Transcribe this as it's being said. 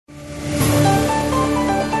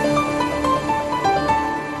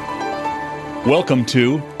Welcome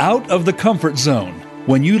to Out of the Comfort Zone.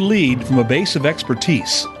 When you lead from a base of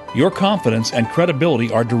expertise, your confidence and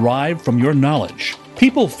credibility are derived from your knowledge.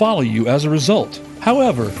 People follow you as a result.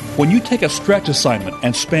 However, when you take a stretch assignment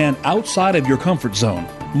and span outside of your comfort zone,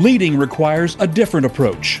 leading requires a different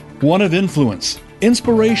approach, one of influence,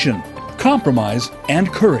 inspiration, compromise,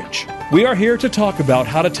 and courage. We are here to talk about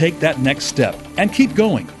how to take that next step and keep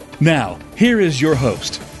going. Now, here is your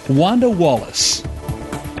host, Wanda Wallace.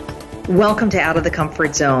 Welcome to Out of the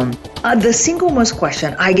Comfort Zone. The single most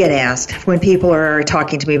question I get asked when people are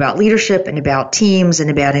talking to me about leadership and about teams and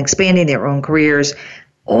about expanding their own careers,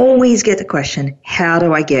 always get the question, how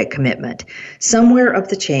do I get commitment? Somewhere up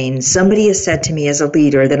the chain, somebody has said to me as a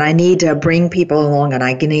leader that I need to bring people along and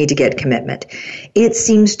I need to get commitment. It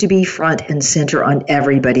seems to be front and center on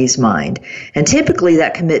everybody's mind. And typically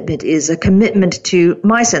that commitment is a commitment to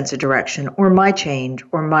my sense of direction or my change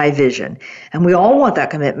or my vision. And we all want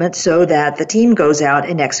that commitment so that the team goes out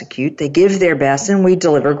and execute, they give their best, and we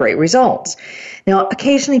deliver great results. Now,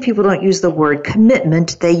 occasionally people don't use the word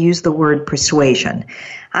commitment, they use the word persuasion.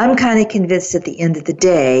 I'm kind of convinced at the end of the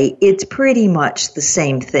day, it's pretty much the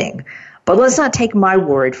same thing. But let's not take my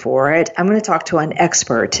word for it. I'm going to talk to an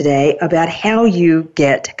expert today about how you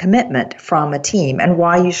get commitment from a team and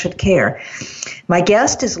why you should care. My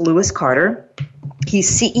guest is Lewis Carter. He's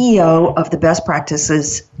CEO of the Best Practice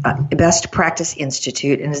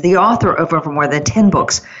Institute and is the author of over more than 10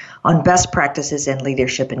 books on best practices in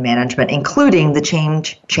leadership and management, including the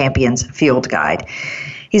Change Champions Field Guide.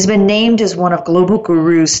 He's been named as one of Global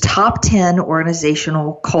Guru's top 10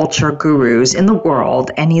 organizational culture gurus in the world,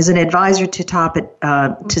 and he's an advisor to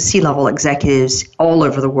C-level executives all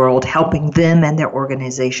over the world, helping them and their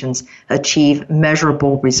organizations achieve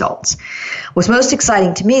measurable results. What's most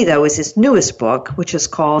exciting to me, though, is his newest book, which is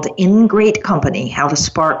called In Great Company, How to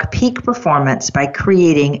Spark Peak Performance by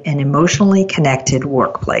Creating an Emotionally Connected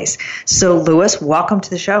Workplace. So, Lewis, welcome to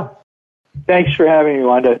the show. Thanks for having me,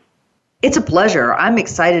 Wanda. It's a pleasure. I'm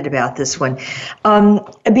excited about this one.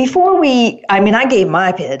 I gave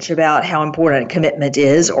my pitch about how important commitment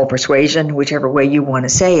is, or persuasion, whichever way you want to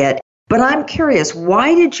say it. But I'm curious,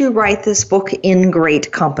 why did you write this book, In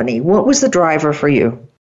Great Company? What was the driver for you?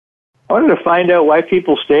 I wanted to find out why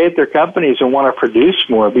people stay at their companies and want to produce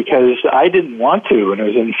more, because I didn't want to when I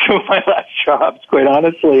was in some of my last jobs, quite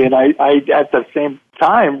honestly. And I at the same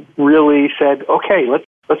time, really said, okay, let's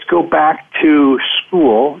go back to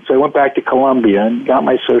school. So I went back to Columbia and got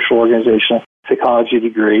my social organizational psychology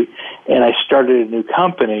degree, and I started a new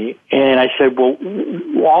company. And I said, well,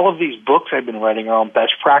 all of these books I've been writing are on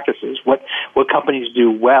best practices, what companies do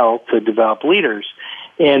well to develop leaders.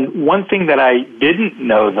 And one thing that I didn't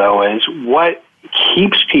know, though, is what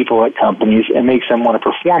keeps people at companies and makes them want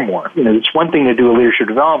to perform more. You know, it's one thing to do a leadership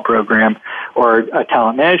development program or a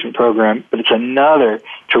talent management program, but it's another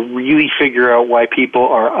to really figure out why people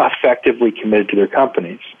are effectively committed to their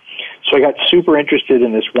companies. So I got super interested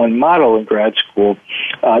in this one model in grad school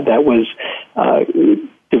that was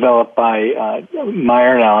developed by John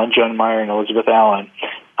Meyer and Elizabeth Allen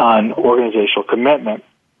on organizational commitment.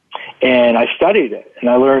 And I studied it, and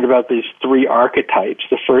I learned about these three archetypes.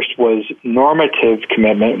 The first was normative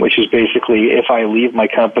commitment, which is basically, if I leave my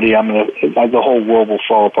company, the whole world will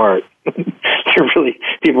fall apart.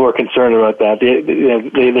 People are concerned about that.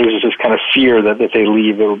 There's this kind of fear that if they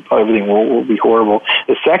leave, everything will be horrible.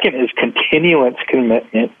 The second is continuance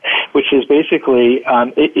commitment, which is basically,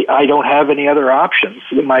 I don't have any other options.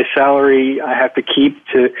 My salary I have to keep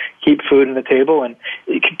food on the table, and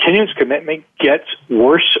continuance commitment gets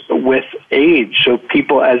worse with age. So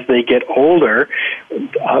people, as they get older,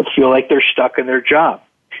 feel like they're stuck in their job.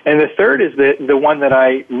 And the third is the one that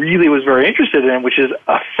I really was very interested in, which is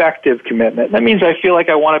effective commitment. That means I feel like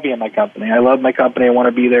I want to be in my company. I love my company. I want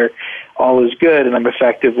to be there. All is good, and I'm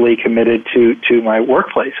effectively committed to my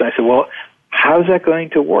workplace. And I said, well, how's that going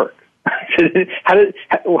to work? How do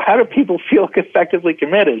people feel effectively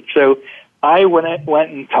committed? So I went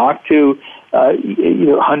and talked to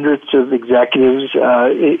hundreds of executives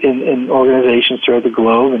in organizations throughout the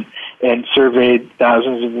globe, and surveyed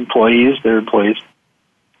thousands of their employees.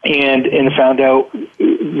 And found out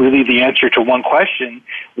really the answer to one question: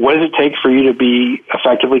 what does it take for you to be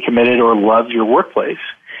effectively committed or love your workplace?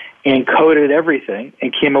 And coded everything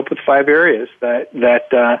and came up with 5 areas that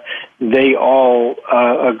they all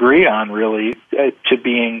agree on, really, to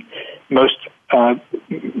being most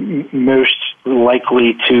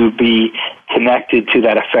likely to be connected to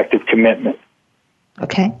that effective commitment.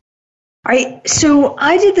 Okay. All right, so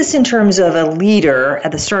I did this in terms of a leader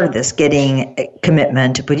at the start of this getting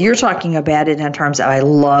commitment, but you're talking about it in terms of I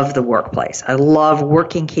love the workplace. I love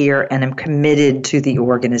working here and I'm committed to the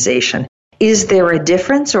organization. Is there a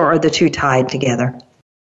difference, or are the two tied together?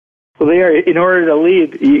 Well, they are. In order to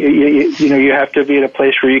lead, you have to be at a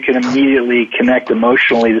place where you can immediately connect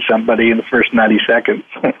emotionally to somebody in the first 90 seconds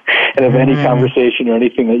and of any conversation or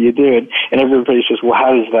anything that you do. And everybody says, well,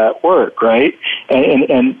 how does that work, right?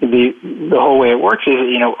 And the whole way it works is,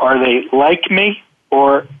 are they like me,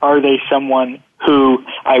 or are they someone who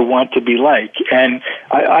I want to be like? And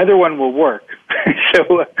either one will work.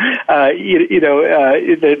 So, the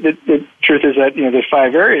truth is that, the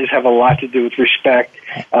 5 areas have a lot to do with respect,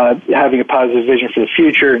 having a positive vision for the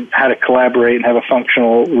future, and how to collaborate and have a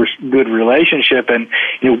functional, good relationship. And,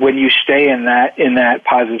 when you stay in that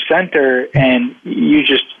positive center, and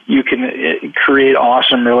you can create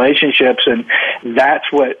awesome relationships. And that's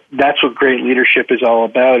what great leadership is all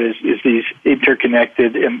about, is these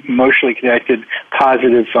interconnected, emotionally connected,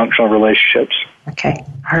 positive, functional relationships. Okay.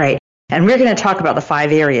 All right. And we're going to talk about the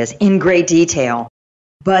 5 areas in great detail.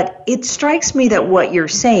 But it strikes me that what you're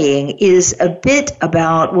saying is a bit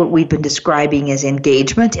about what we've been describing as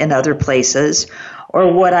engagement in other places,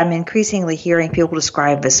 or what I'm increasingly hearing people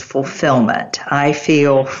describe as fulfillment. I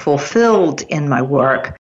feel fulfilled in my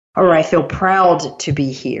work, or I feel proud to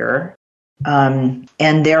be here, and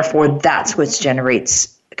therefore that's what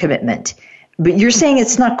generates commitment. But you're saying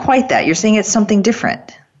it's not quite that. You're saying it's something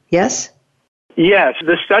different. Yes? Yes.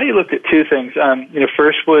 The study looked at 2 things.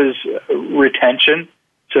 First was retention,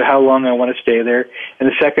 so how long I want to stay there. And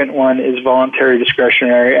the second one is voluntary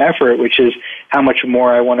discretionary effort, which is how much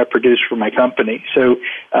more I want to produce for my company. So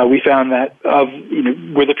we found that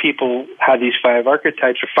where the people had these 5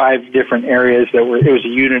 archetypes, or 5 different areas it was a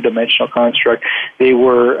unidimensional construct. They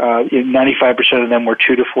were 95% of them were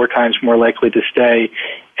 2 to 4 times more likely to stay,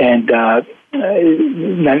 and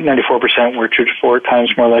 94% were 2 to 4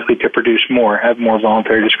 times more likely to produce more, have more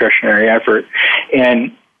voluntary discretionary effort.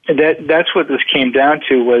 And that's what this came down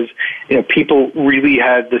to, was, people really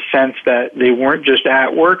had the sense that they weren't just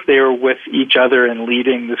at work, they were with each other and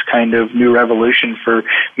leading this kind of new revolution for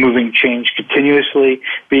moving change continuously,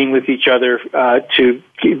 being with each other to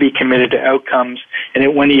be committed to outcomes. And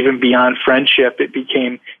it went even beyond friendship. It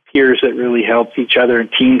became peers that really helped each other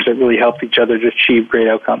and teams that really helped each other to achieve great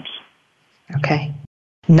outcomes. Okay.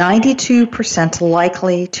 92%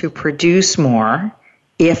 likely to produce more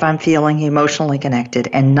if I'm feeling emotionally connected,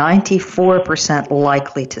 and 94%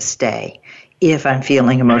 likely to stay if I'm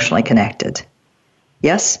feeling emotionally connected.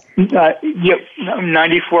 Yes? Yep.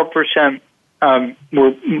 94%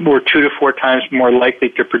 were 2 to 4 times more likely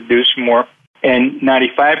to produce more, and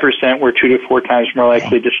 95% were 2 to 4 times more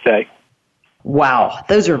likely to stay. Wow,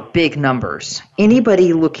 those are big numbers.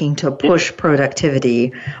 Anybody looking to push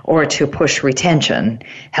productivity or to push retention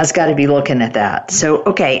has got to be looking at that. So,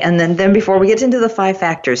 okay, and then before we get into the 5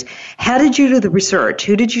 factors, how did you do the research?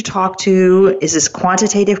 Who did you talk to? Is this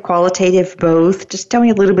quantitative, qualitative, both? Just tell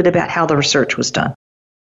me a little bit about how the research was done.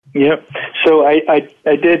 Yep. So I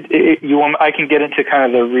did. I can get into kind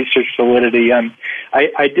of the research validity. I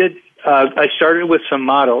started with some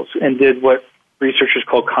models and did what researchers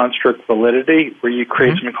call construct validity, where you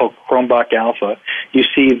create something called Cronbach alpha. You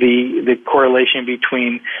see the correlation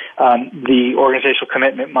between the organizational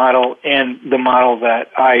commitment model and the model that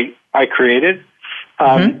I created,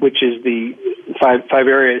 which is the five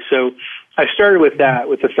areas. So I started with that,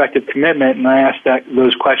 with effective commitment, and I asked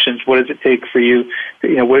those questions. What does it take for you, for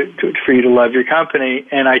you to love your company?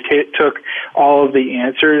 And I took all of the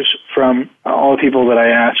answers from all the people that I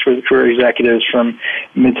asked for executives from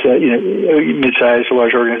mid-sized to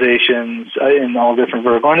large organizations in all different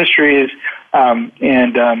vertical industries, and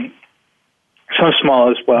some small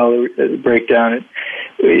as well. The breakdown.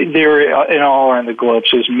 They were in all around the globe.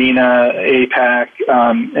 So it was MENA, APAC,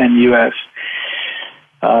 and U.S.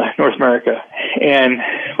 North America. And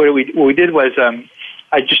what we did was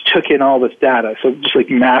I just took in all this data, so just like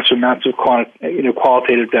massive amounts of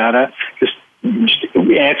qualitative data, just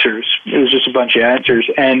answers. It was just a bunch of answers,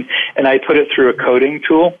 and I put it through a coding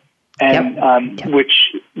tool, and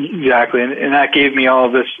which exactly, and that gave me all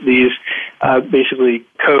of these basically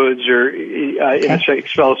codes or in an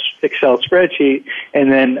Excel spreadsheet,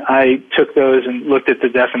 and then I took those and looked at the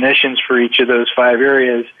definitions for each of those 5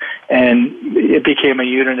 areas, and it became a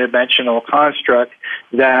unidimensional construct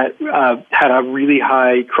that had a really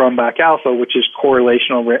high Cronbach alpha, which is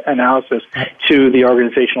correlational analysis, to the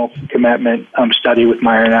organizational commitment study with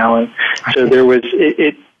Meyer and Allen. So there was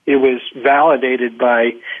it was validated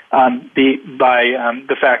by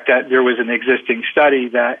the fact that there was an existing study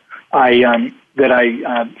that I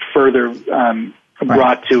further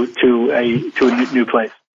brought to a new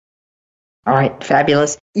place. All right,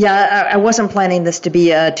 fabulous. Yeah, I wasn't planning this to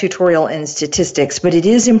be a tutorial in statistics, but it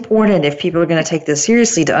is important if people are going to take this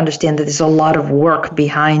seriously to understand that there's a lot of work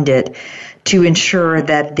behind it to ensure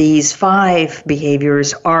that these 5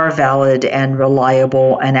 behaviors are valid and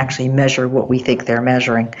reliable and actually measure what we think they're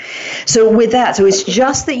measuring. So with that, so it's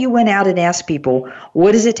just that you went out and asked people,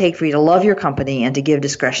 what does it take for you to love your company and to give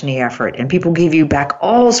discretionary effort? And people give you back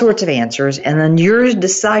all sorts of answers, and then you're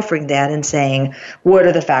deciphering that and saying, what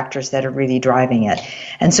are the factors that are really driving it?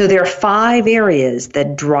 And so there are 5 areas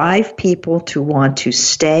that drive people to want to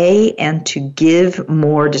stay and to give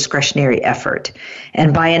more discretionary effort.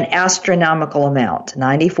 And by an astronomical amount,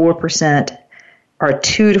 94% are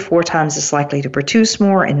 2 to 4 times as likely to produce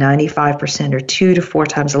more, and 95% are 2 to 4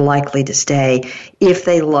 times as likely to stay if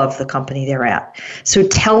they love the company they're at. So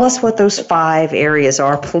tell us what those 5 areas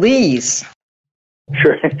are, please.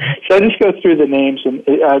 Sure. So I just go through the names, and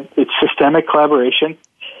it's systemic collaboration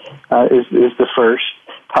is the first,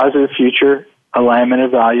 positive future, alignment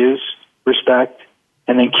of values, respect,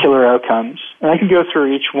 and then killer outcomes. And I can go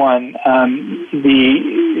through each one.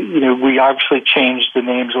 We obviously changed the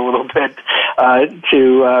names a little bit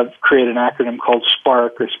to create an acronym called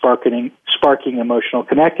SPARK, or Sparking Emotional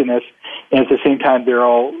Connectedness. And at the same time, they're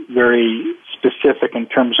all very specific in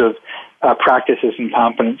terms of practices and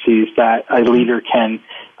competencies that a leader can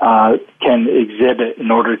exhibit in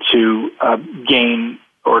order to gain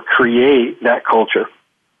or create that culture.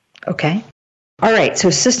 Okay. All right, so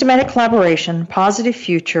systematic collaboration, positive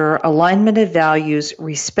future, alignment of values,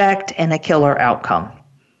 respect, and a killer outcome.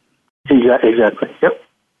 Exactly. Yep.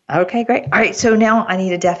 Okay, great. All right, so now I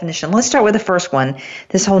need a definition. Let's start with the first one,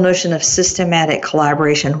 this whole notion of systematic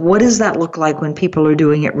collaboration. What does that look like when people are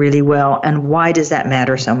doing it really well, and why does that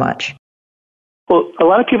matter so much? Well, a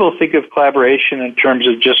lot of people think of collaboration in terms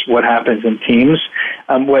of just what happens in teams.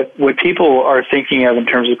 What people are thinking of in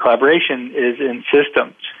terms of collaboration is in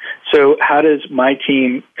systems. So how does my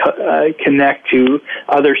team connect to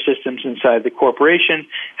other systems inside the corporation?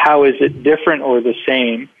 How is it different or the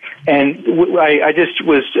same? And I just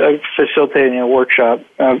was facilitating a workshop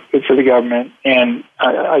for the government, and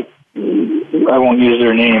I won't use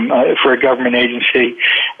their name, for a government agency.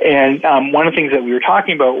 And one of the things that we were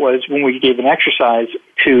talking about was when we gave an exercise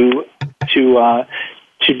to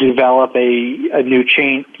develop a new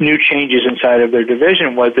changes inside of their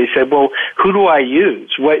division, was they said, well, who do I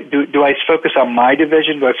use? What do I focus on my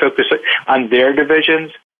division? Do I focus on their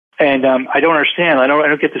divisions? And I don't understand. I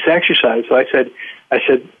don't get this exercise. So I said,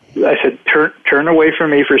 turn away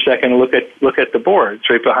from me for a second and look at the board. It's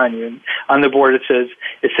right behind you. And on the board it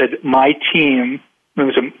said my team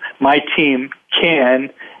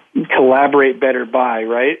can collaborate better by,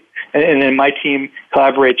 right? And then my team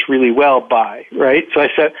collaborates really well by, right? So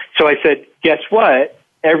I said, guess what?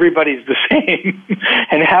 Everybody's the same.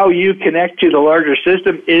 And how you connect to the larger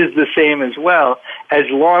system is the same as well. As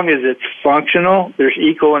long as it's functional, there's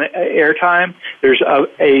equal airtime, there's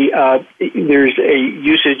a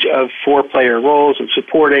usage of 4-player roles of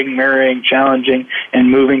supporting, mirroring, challenging,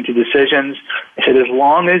 and moving to decisions. I said, as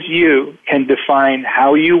long as you can define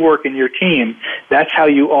how you work in your team, that's how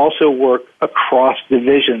you also work across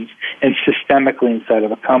divisions and systemically inside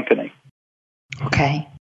of a company. Okay.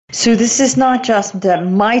 So this is not just that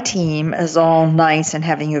my team is all nice and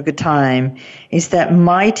having a good time. It's that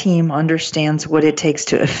my team understands what it takes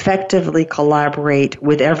to effectively collaborate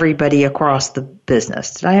with everybody across the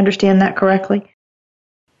business. Did I understand that correctly?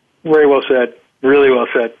 Very well said. Really well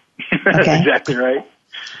said. That's Okay. exactly right.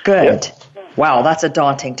 Good. Yep. Wow, that's a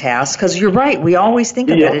daunting task because you're right. We always think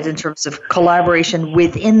about it in terms of collaboration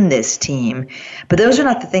within this team. But those are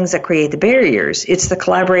not the things that create the barriers. It's the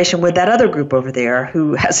collaboration with that other group over there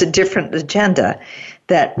who has a different agenda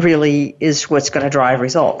that really is what's going to drive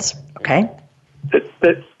results. Okay?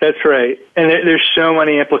 That's right. And there's so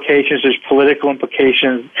many implications. There's political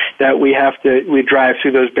implications that we drive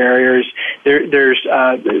through those barriers. There's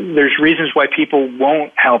reasons why people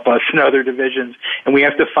won't help us in other divisions, and we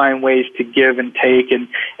have to find ways to give and take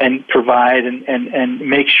and provide and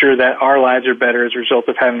make sure that our lives are better as a result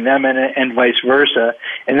of having them in it, and vice versa.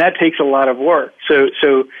 And that takes a lot of work.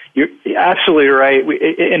 So you're absolutely right.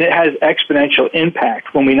 And it has exponential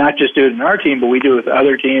impact when we not just do it in our team, but we do it with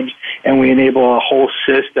other teams, and we enable a whole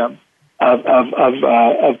system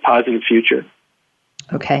of positive future.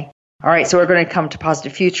 Okay. All right, so we're going to come to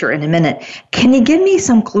positive future in a minute. Can you give me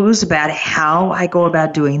some clues about how I go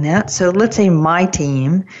about doing that? So let's say my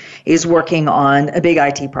team is working on a big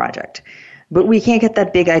IT project, but we can't get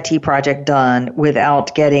that big IT project done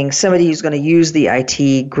without getting somebody who's going to use the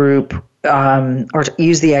IT group or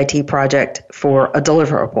use the IT project for a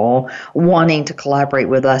deliverable, wanting to collaborate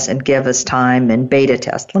with us and give us time and beta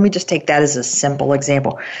test. Let me just take that as a simple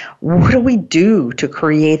example. What do we do to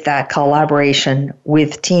create that collaboration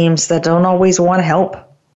with teams that don't always want to help?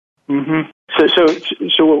 Mm-hmm. So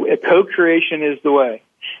co-creation is the way.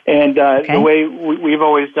 And the way we've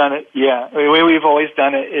always done it, the way we've always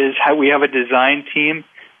done it is how we have a design team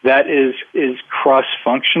that is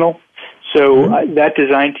cross-functional. So that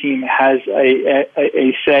design team has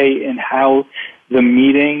a say in how the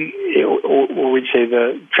meeting, or we'd say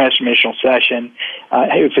the transformational session,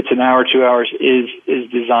 if it's an hour, 2 hours, is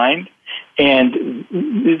designed, and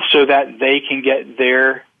so that they can get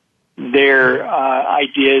their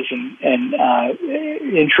ideas and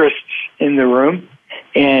interests in the room,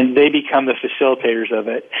 and they become the facilitators of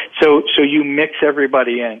it. So you mix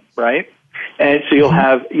everybody in, right? And so you'll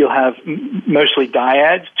have mostly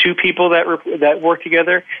dyads, two people that work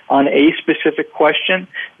together on a specific question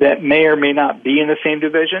that may or may not be in the same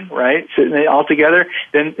division, right? So they all together,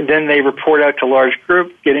 then they report out to large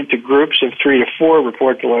group, get into groups of 3 to 4,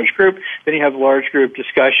 report to large group. Then you have large group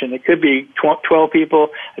discussion. It could be 12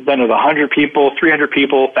 people, then with 100 people, 300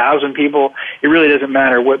 people, 1,000 people. It really doesn't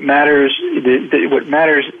matter. What matters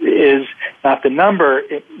is not the number.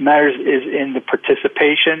 It matters is in the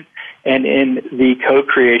participation and in the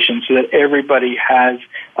co-creation, so that everybody has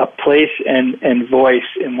a place and voice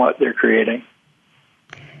in what they're creating.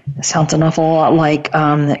 It sounds an awful lot like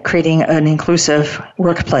creating an inclusive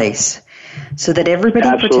workplace, so that everybody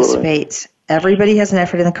participates, everybody has an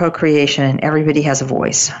effort in the co-creation, and everybody has a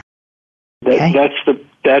voice. Okay?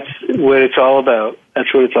 That's what it's all about.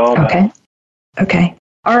 That's what it's all about. Okay.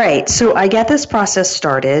 All right, so I get this process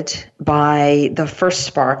started by the first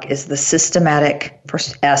spark is the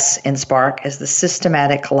first S in Spark is the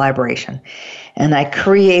systematic collaboration. And I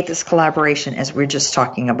create this collaboration as we're just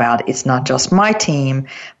talking about. It's not just my team,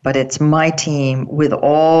 but it's my team with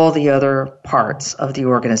all the other parts of the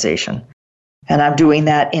organization. And I'm doing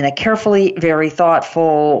that in a carefully, very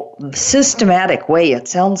thoughtful, systematic way, it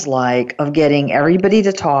sounds like, of getting everybody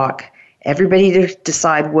to talk, everybody to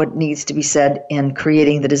decide what needs to be said in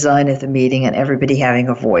creating the design of the meeting, and everybody having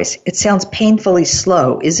a voice. It sounds painfully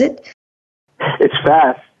slow, is it? It's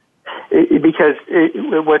fast. Because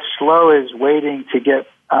what's slow is waiting to get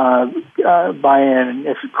buy-in,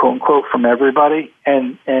 if quote unquote, from everybody,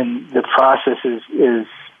 and the process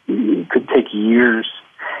could take years.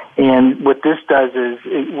 And what this does is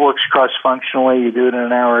it works cross-functionally. You do it in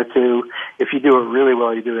an hour or two. If you do it really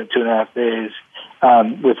well, you do it in 2.5 days.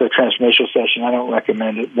 With a transformational session, I don't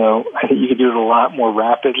recommend it, though. I think you can do it a lot more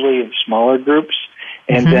rapidly in smaller groups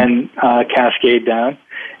and then cascade down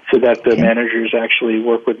so that the managers actually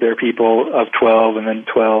work with their people of 12 and then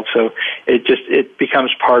 12. So it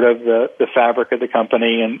becomes part of the fabric of the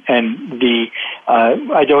company. And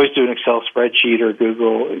I'd always do an Excel spreadsheet or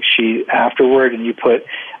Google sheet afterward, and you put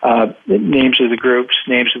names of the groups,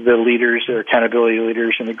 names of the leaders, their accountability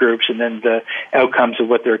leaders in the groups, and then the outcomes of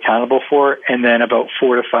what they're accountable for, and then about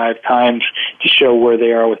 4 to 5 times to show where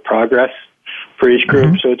they are with progress for each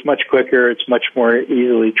group. So it's much quicker, it's much more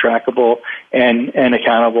easily trackable and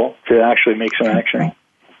accountable to actually make some action.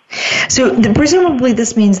 So presumably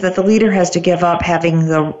this means that the leader has to give up having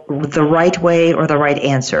the right way or the right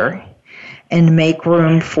answer and make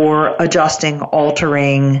room for adjusting,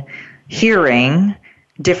 altering, hearing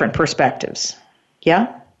different perspectives.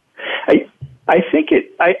 Yeah? I think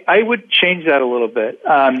I would change that a little bit.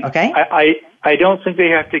 Okay. I don't think they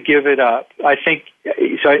have to give it up. I think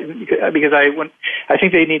because I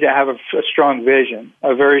think they need to have a strong vision,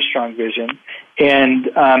 a very strong vision, and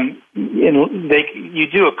you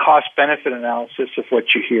do a cost-benefit analysis of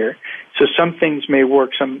what you hear. So some things may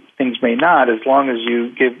work, some things may not, as long as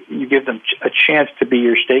you give them a chance to be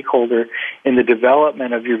your stakeholder in the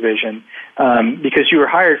development of your vision, because you were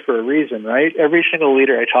hired for a reason, right? Every single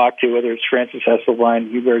leader I talk to, whether it's Francis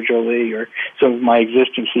Hesselbein, Hubert Joly, or some of my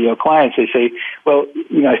existing CEO clients, they say, well,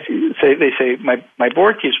 they say my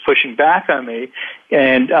board keeps pushing back on me,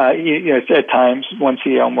 and at times one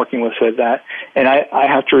CEO I'm working with said that, and I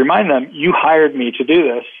have to remind them, you hired me to do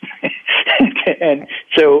this. And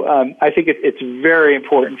so I think it's very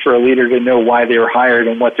important for a leader to know why they were hired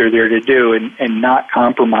and what they're there to do, and not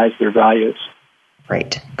compromise their values.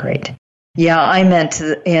 Great. Yeah, I meant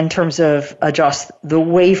in terms of adjust the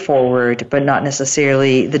way forward, but not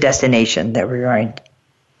necessarily the destination that we're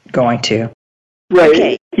going to. Right.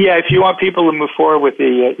 Okay. Yeah, if you want people to move forward with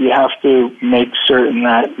you have to make certain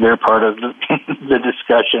that they're part of the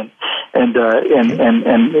discussion, and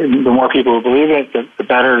the more people who believe in it, the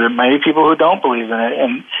better. There may be people who don't believe in it,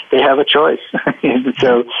 and they have a choice. And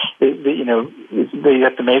so, they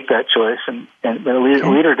have to make that choice, and the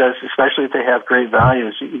leader does, especially if they have great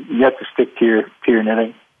values. You have to stick to your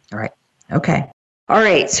knitting. All right. Okay. All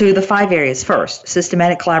right, so the 5 areas. First,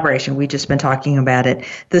 systematic collaboration. We've just been talking about it.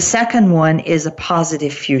 The second one is a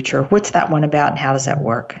positive future. What's that one about, and how does that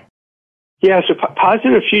work? Yeah, so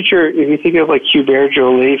positive future, if you think of like Hubert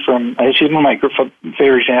Joly she's one of my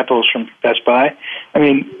favorite examples from Best Buy. I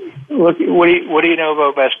mean, look, what do you know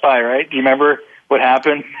about Best Buy, right? Do you remember what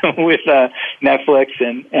happened with Netflix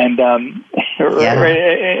and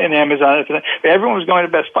Amazon? Everyone was going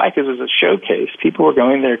to Best Buy because it was a showcase. People were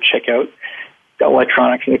going there to check out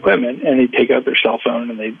electronics and equipment, and they take out their cell phone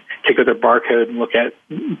and they take out their barcode and look at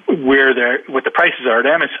what the prices are at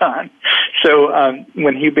Amazon. So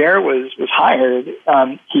when Hubert was hired,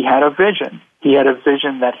 he had a vision. He had a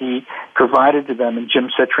vision that he provided to them, and Jim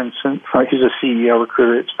Citronson, who's a CEO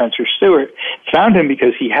recruiter at Spencer Stewart, found him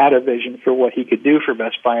because he had a vision for what he could do for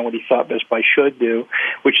Best Buy and what he thought Best Buy should do,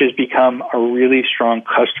 which has become a really strong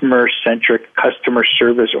customer-centric, customer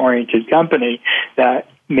service-oriented company that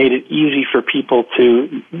made it easy for people to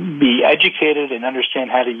be educated and understand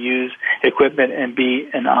how to use equipment and be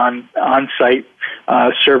an on-site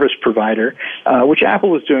service provider, which Apple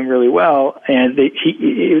was doing really well. And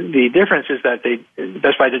the difference is that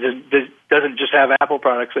Best Buy doesn't just have Apple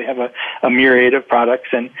products; they have a myriad of products.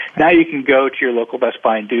 And now you can go to your local Best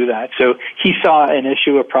Buy and do that. So he saw an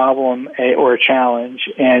issue, a problem, or a challenge,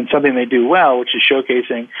 and something they do well, which is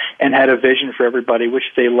showcasing, and had a vision for everybody,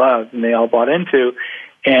 which they loved and they all bought into.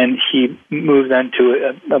 And he moved them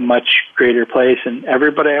to a much greater place. And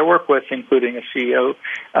everybody I work with, including a CEO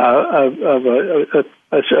of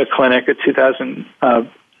a clinic, a 2,000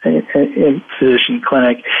 physician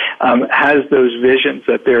clinic, has those visions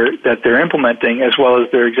that they're implementing, as well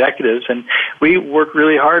as their executives. And we work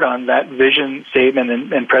really hard on that vision statement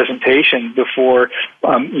and presentation before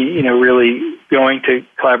really going to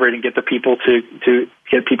collaborate and get the people to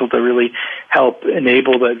get people to really help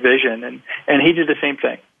enable that vision. And he did the same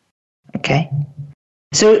thing. Okay.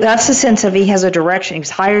 So that's the sense of he has a direction. He was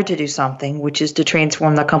hired to do something, which is to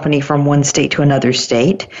transform the company from one state to another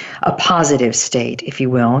state, a positive state, if you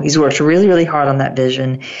will. He's worked really, really hard on that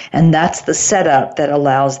vision, and that's the setup that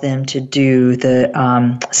allows them to do the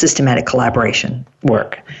systematic collaboration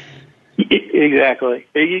work. Exactly.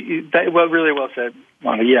 Really well said,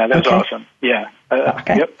 Monica. Yeah, that's awesome. Yeah.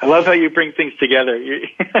 Okay. Yep. I love how you bring things together. You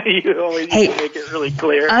always make it really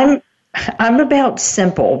clear. I'm about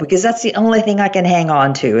simple, because that's the only thing I can hang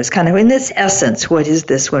on to, is kind of in this essence, what is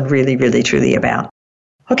this one really, really, truly about?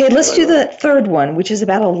 Okay, let's do the third one, which is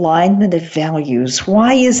about alignment of values.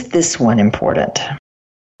 Why is this one important?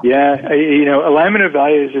 Yeah, alignment of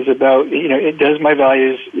values is about, do my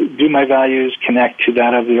values connect to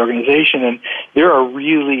that of the organization? And there are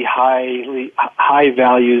really high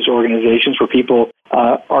values organizations where people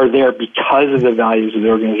are there because of the values of the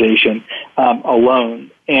organization alone.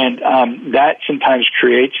 And that sometimes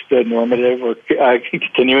creates the normative or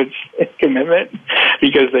continuous commitment,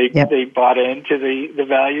 because they bought into the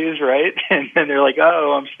values, right? And then they're like,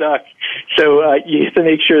 oh, I'm stuck. So you have to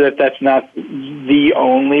make sure that that's not the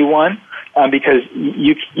only one, because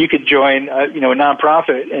you could join a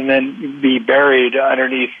nonprofit and then be buried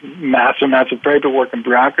underneath massive amounts of paperwork and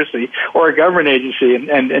bureaucracy, or a government agency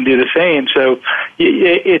and do the same. So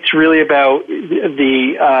it's really about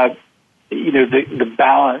the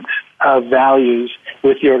balance of values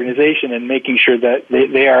with the organization and making sure that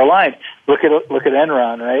they are aligned. Look at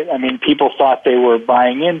Enron, right? I mean, people thought they were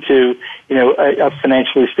buying into a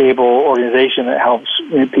financially stable organization that helps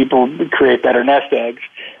people create better nest eggs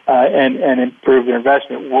and improve their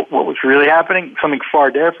investment. What was really happening? Something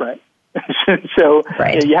far different. So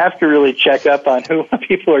you have to really check up on what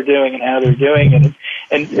people are doing and how they're doing it.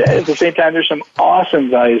 And at the same time, there's some awesome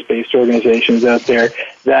values-based organizations out there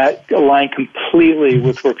that align completely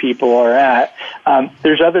with where people are at.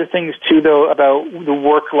 There's other things, too, though, about the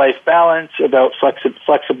work-life balance, about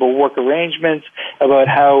flexible work arrangements, about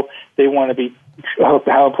how they want to be,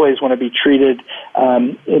 how employees want to be treated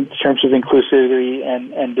in terms of inclusivity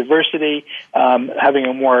and diversity, having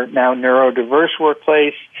a more now neurodiverse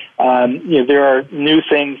workplace. There are new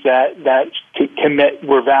things that commit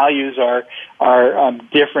where values are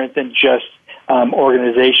different than just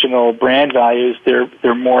organizational brand values.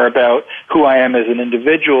 They're more about who I am as an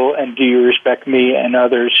individual, and do you respect me and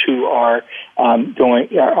others who are on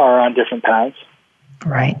different paths.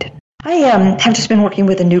 Right. I have just been working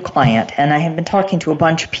with a new client, and I have been talking to a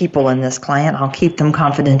bunch of people in this client. I'll keep them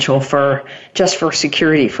confidential for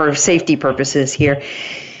security, for safety purposes here.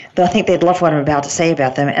 Though I think they'd love what I'm about to say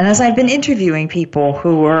about them. And as I've been interviewing people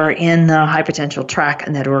who are in the high potential track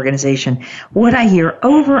in that organization, what I hear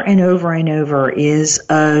over and over and over is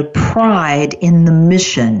a pride in the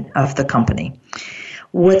mission of the company,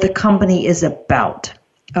 what the company is about.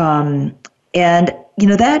 And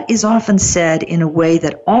that is often said in a way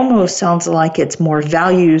that almost sounds like it's more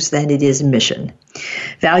values than it is mission.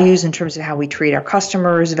 Values in terms of how we treat our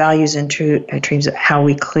customers, values in terms of how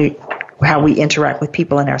we interact with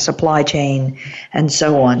people in our supply chain, and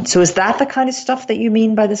so on. So is that the kind of stuff that you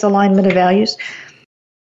mean by this alignment of values? I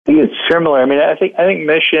think it's similar. I mean, I think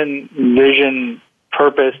mission, vision,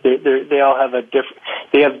 purpose, they all have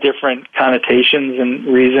they have different connotations and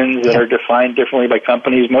reasons that are defined differently by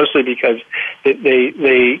companies, mostly because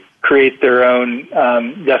they create their own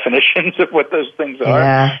definitions of what those things are.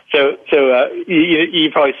 Yeah. So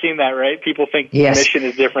you've probably seen that, right? People think mission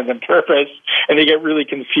is different than purpose, and they get really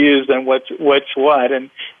confused on what's what. And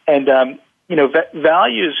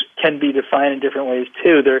values can be defined in different ways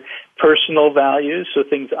too. They're personal values, so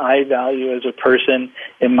things I value as a person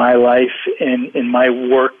in my life, in my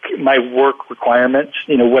work requirements.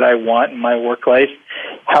 What I want in my work life,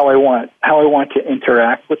 how I want to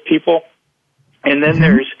interact with people. And then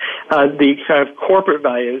there's the kind of corporate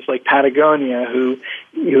values, like Patagonia, who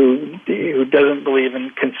doesn't believe in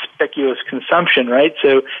conspicuous consumption, right?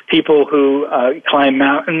 So people who climb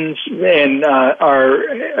mountains and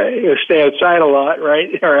stay outside a lot,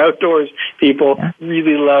 right? Are outdoors people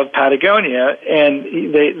really love Patagonia, and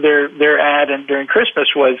their ad during Christmas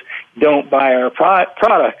was "Don't buy our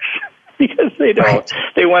products." Because they don't. Right.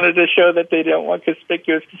 They wanted to show that they don't want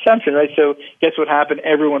conspicuous consumption, right? So guess what happened?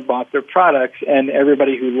 Everyone bought their products, and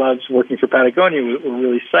everybody who loves working for Patagonia were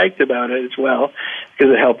really psyched about it as well,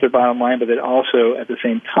 because it helped their bottom line, but it also, at the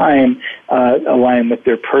same time, aligned with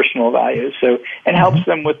their personal values. So it helps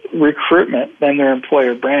them with recruitment and their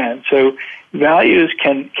employer brand. So values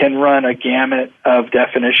can run a gamut of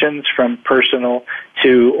definitions from personal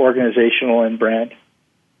to organizational and brand.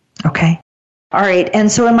 Okay. All right. And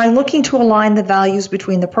so am I looking to align the values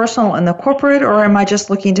between the personal and the corporate, or am I just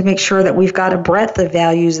looking to make sure that we've got a breadth of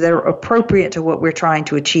values that are appropriate to what we're trying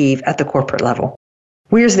to achieve at the corporate level?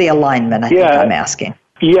 Where's the alignment, I think I'm asking?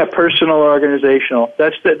 Yeah, personal or organizational.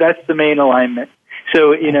 That's the main alignment.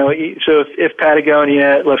 So, so if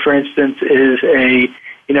Patagonia, for instance, is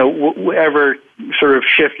whoever sort of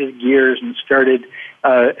shifted gears and started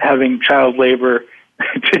having child labor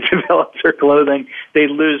to develop their clothing, they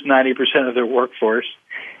lose 90% of their workforce.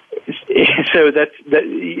 So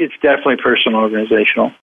it's definitely personal,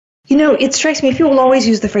 organizational. It strikes me, people always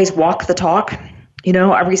use the phrase walk the talk.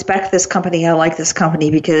 I respect this company, I like this company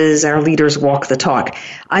because our leaders walk the talk.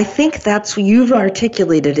 I think that's, you've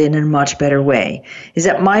articulated it in a much better way, is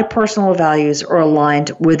that my personal values are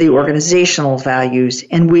aligned with the organizational values,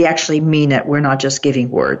 and we actually mean it. We're not just giving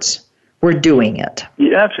words. We're doing it.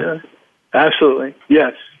 Yeah, absolutely.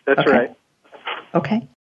 Yes, that's right. Okay.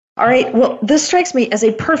 All right. Well, this strikes me as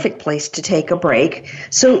a perfect place to take a break.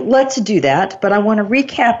 So let's do that. But I want to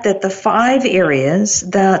recap that the 5 areas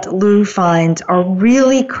that Lou finds are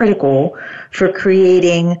really critical for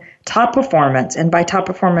creating top performance. And by top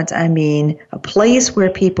performance, I mean a place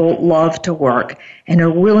where people love to work and are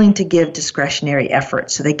willing to give discretionary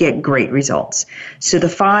effort so they get great results. So the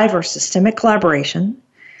 5 are systemic collaboration,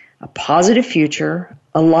 a positive future,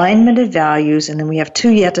 alignment of values, and then we have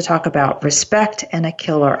 2 yet to talk about, respect and a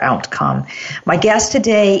killer outcome. My guest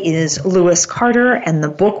today is Lewis Carter, and the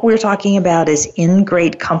book we're talking about is In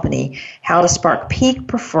Great Company, How to Spark Peak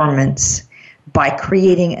Performance by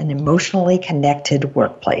Creating an Emotionally Connected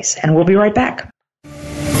Workplace. And we'll be right back.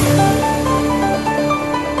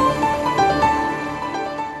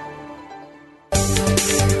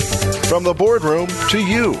 From the boardroom to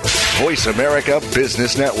you, Voice America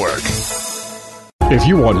Business Network. If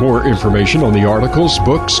you want more information on the articles,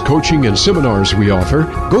 books, coaching, and seminars we offer,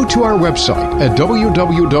 go to our website at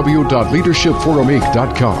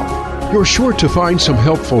www.leadershipforuminc.com. You're sure to find some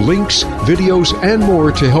helpful links, videos, and more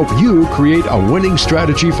to help you create a winning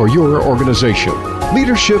strategy for your organization.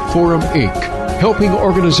 Leadership Forum, Inc., helping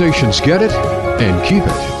organizations get it and keep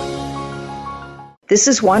it. This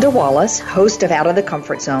is Wanda Wallace, host of Out of the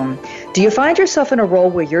Comfort Zone. Do you find yourself in a role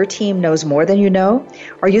where your team knows more than you know?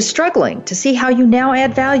 Are you struggling to see how you now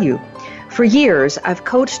add value? For years, I've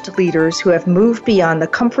coached leaders who have moved beyond the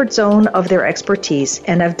comfort zone of their expertise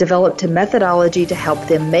and have developed a methodology to help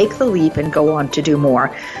them make the leap and go on to do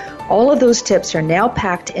more. All of those tips are now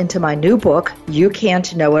packed into my new book, You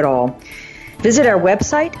Can't Know It All. Visit our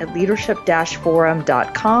website at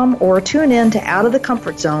leadership-forum.com or tune in to Out of the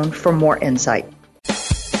Comfort Zone for more insight.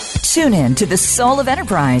 Tune in to The Soul of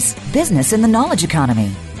Enterprise, Business in the Knowledge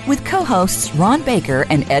Economy, with co-hosts Ron Baker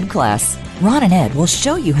and Ed Kless. Ron and Ed will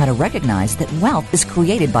show you how to recognize that wealth is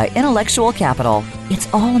created by intellectual capital. It's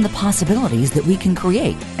all in the possibilities that we can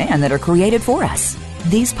create and that are created for us.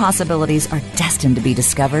 These possibilities are destined to be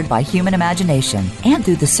discovered by human imagination and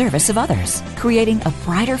through the service of others, creating a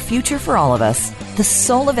brighter future for all of us. The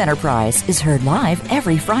Soul of Enterprise is heard live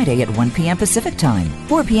every Friday at 1 p.m. Pacific Time,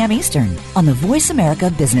 4 p.m. Eastern, on the Voice America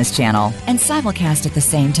Business Channel, and simulcast at the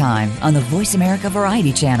same time on the Voice America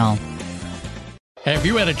Variety Channel. Have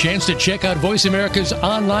you had a chance to check out Voice America's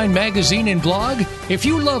online magazine and blog? If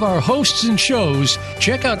you love our hosts and shows,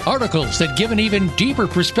 check out articles that give an even deeper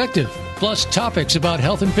perspective, plus topics about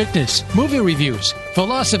health and fitness, movie reviews,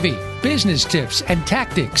 philosophy, business tips and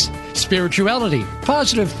tactics, spirituality,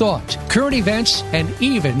 positive thought, current events, and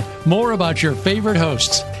even more about your favorite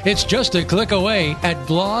hosts. It's just a click away at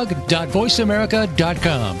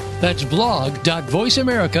blog.voiceamerica.com. That's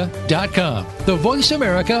blog.voiceamerica.com. The Voice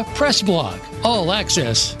America Press Blog. All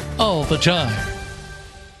access, all the time.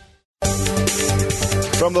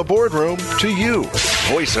 From the boardroom to you,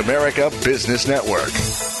 Voice America Business Network.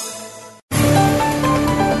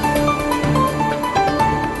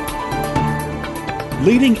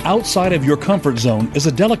 Leading outside of your comfort zone is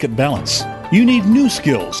a delicate balance. You need new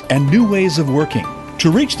skills and new ways of working.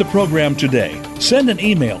 To reach the program today, send an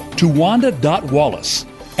email to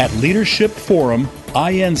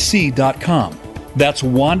wanda.wallace@leadershipforuminc.com. That's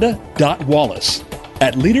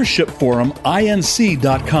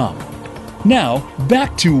wanda.wallace@leadershipforuminc.com. Now,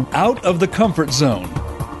 back to Out of the Comfort Zone.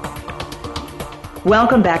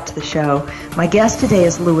 Welcome back to the show. My guest today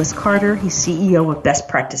is Lewis Carter. He's CEO of Best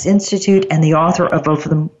Practice Institute and the author of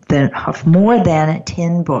more than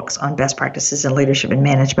 10 books on best practices in leadership and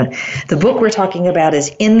management. The book we're talking about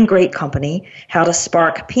is In Great Company, How to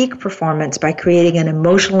Spark Peak Performance by Creating an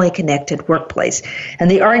Emotionally Connected Workplace.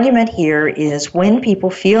 And the argument here is when people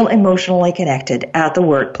feel emotionally connected at the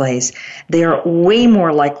workplace, they're way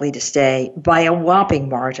more likely to stay by a whopping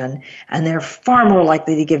margin, and they're far more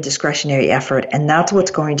likely to give discretionary effort, and that's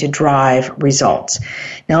what's going to drive results.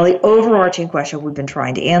 Now, the overarching question we've been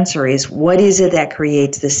trying to answer is, what is it that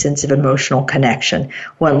creates this sense of emotional connection?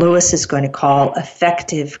 What Lewis is going to call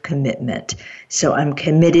effective commitment. So I'm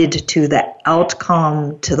committed to the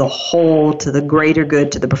outcome, to the whole, to the greater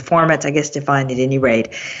good, to the performance, I guess defined at any rate.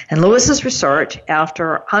 And Lewis's research,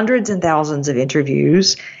 after hundreds and thousands of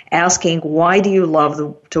interviews, asking, why do you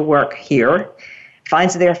love to work here?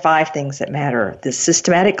 Finds that there are 5 things that matter: the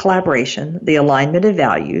systematic collaboration, the alignment of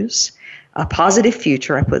values, a positive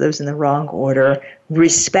future, I put those in the wrong order,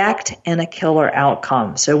 respect, and a killer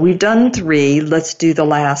outcome. So we've done 3. Let's do the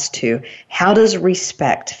last 2. How does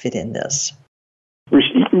respect fit in this?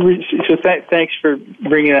 So thanks for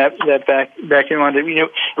bringing that back in on.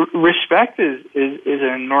 Respect is an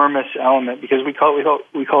enormous element because we call it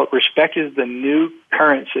respect is the new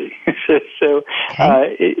currency. So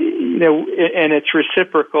and it's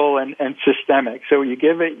reciprocal and systemic. So you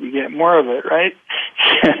give it, you get more of it, right?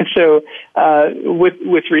 So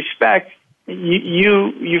with respect,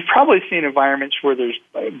 you've probably seen environments where there's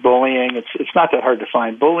bullying. It's not that hard to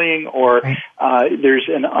find bullying, or there's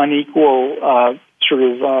an unequal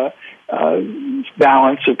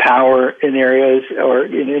balance of power in areas, or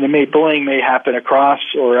bullying may happen across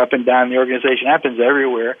or up and down the organization. It happens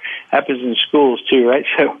everywhere. It happens in schools too, right?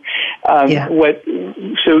 So, what's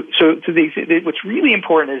really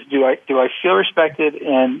important is do I feel respected,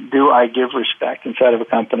 and do I give respect inside of a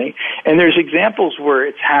company? And there's examples where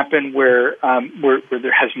it's happened where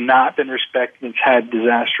there has not been respect and it's had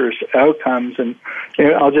disastrous outcomes. And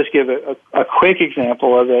I'll just give a quick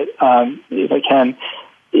example of it, if I can.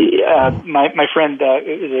 My friend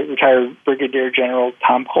is a retired Brigadier General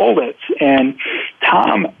Tom Kolditz, and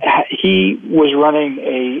Tom, he was running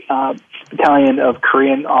a battalion of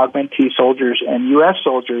Korean augmentee soldiers and U.S.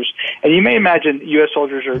 soldiers, and you may imagine U.S.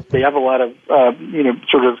 soldiers they have a lot of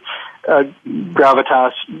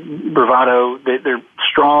gravitas, bravado. They're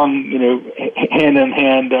strong, hand in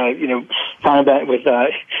hand, combat with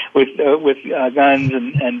guns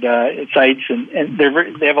and sights, and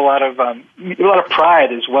they have a lot of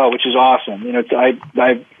pride as well, which is awesome. I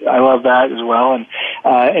love that as well,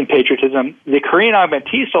 and patriotism. The Korean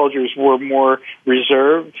augmentee soldiers were more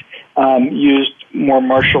reserved, used more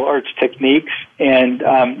martial arts techniques, and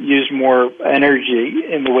used more energy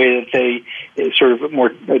in the way that they sort of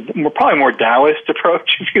probably more Taoist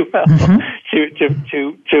approach, if you will,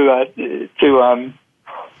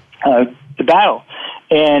 to battle.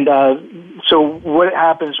 And So what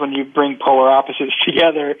happens when you bring polar opposites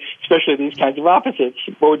together, especially these kinds of opposites?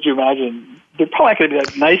 What would you imagine? They're probably not going to be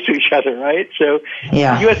that nice to each other, right? So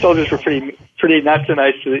U.S. soldiers were pretty not so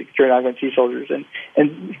nice to the Korean Augmentee soldiers.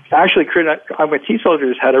 And actually, Korean Augmentee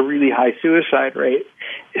soldiers had a really high suicide rate.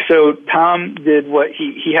 So Tom did what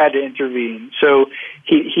he had to intervene. So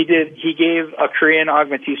he gave a Korean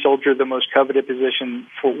Augmentee soldier the most coveted position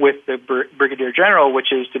with the brigadier general,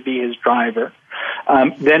 which is to be his driver.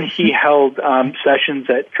 Then he held sessions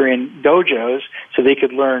at Korean dojos so they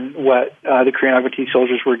could learn what the Korean Augmentee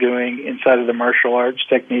soldiers were doing inside of the martial arts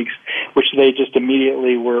techniques, which they just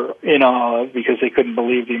immediately were in awe of because they couldn't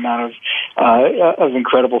believe the amount of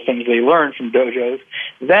incredible things they learned from dojos.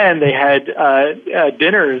 Then they had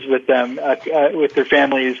dinners with them, with their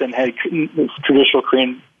families, and had traditional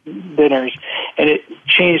Korean dinners, and it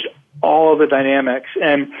changed all of the dynamics.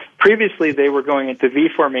 And previously they were going into V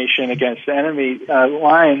formation against the enemy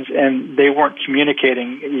lines, and they weren't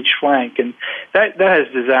communicating each flank. And that has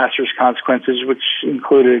disastrous consequences, which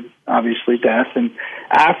included, obviously, death. And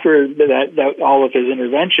after that all of his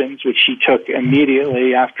interventions, which he took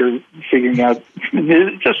immediately after figuring out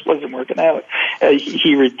it just wasn't working out,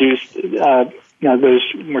 he reduced those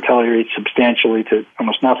mortality rates substantially to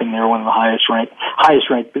almost nothing. They were one of the highest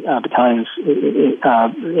ranked battalions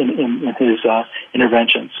in his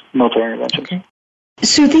interventions, military interventions. Okay.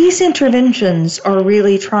 So these interventions are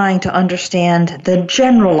really trying to understand the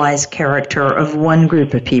generalized character of one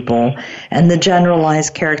group of people and the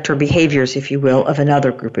generalized character behaviors, if you will, of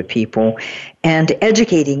another group of people, and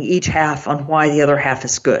educating each half on why the other half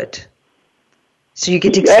is good. So you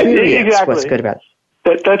get to experience what's good about it.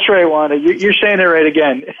 That's right, Wanda. You're saying it right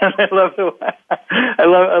again. I love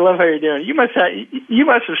how you're doing. You must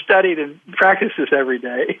have studied and practiced this every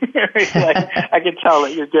day. I can tell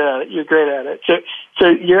that you're good at it. You're great at it. So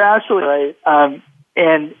you're absolutely right.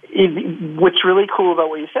 And what's really cool about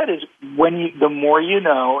what you said is the more you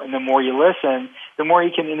know and the more you listen, the more you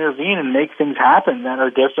can intervene and make things happen that are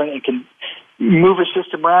different and can move a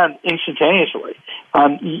system around instantaneously.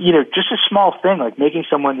 Just a small thing like making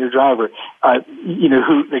someone your driver,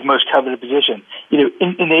 who the most coveted position,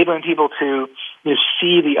 enabling people to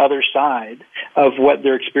see the other side of what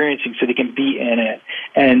they're experiencing so they can be in it.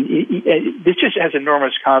 And this just has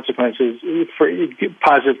enormous consequences, for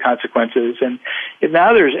positive consequences. And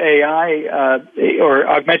now there's AI or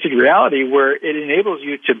augmented reality where it enables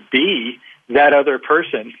you to be that other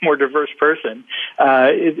person, more diverse person.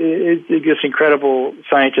 This incredible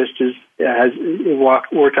scientist has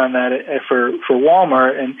worked on that for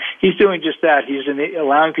Walmart, and he's doing just that. He's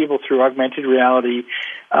allowing people through augmented reality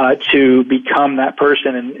to become that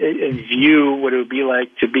person and view what it would be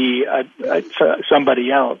like to be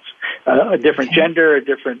somebody else, a different gender, a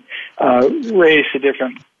different race, a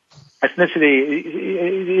different ethnicity,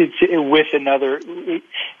 it's with another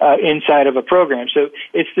inside of a program. So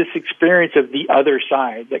it's this experience of the other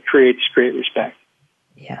side that creates great respect.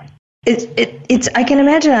 Yeah. It's I can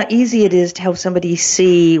imagine how easy it is to help somebody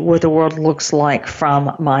see what the world looks like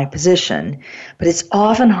from my position, but it's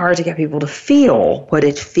often hard to get people to feel what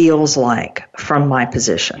it feels like from my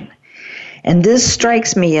position. And this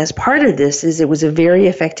strikes me as part of this is it was a very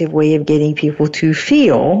effective way of getting people to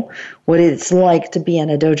feel what it's like to be in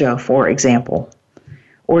a dojo, for example,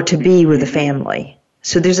 or to be with a family.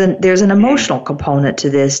 So there's an emotional component to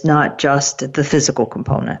this, not just the physical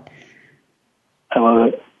component. I love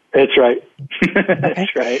it. That's right. Okay.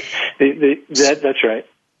 That's right. That's right.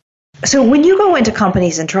 So when you go into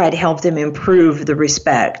companies and try to help them improve the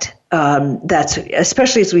respect, that's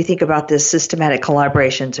especially as we think about this systematic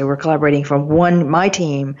collaboration. So we're collaborating from my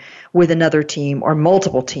team with another team or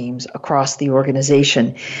multiple teams across the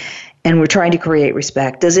organization, and we're trying to create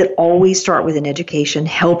respect. Does it always start with an education,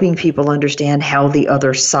 helping people understand how the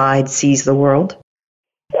other side sees the world?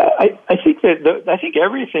 I think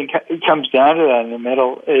everything comes down to that in the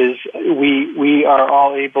middle. Is we are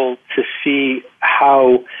all able to see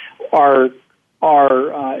how our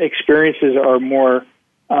experiences are more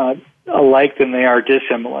alike than they are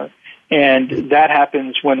dissimilar. And that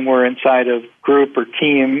happens when we're inside of group or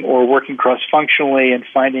team or working cross-functionally and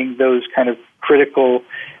finding those kind of critical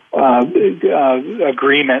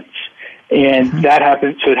agreements. And that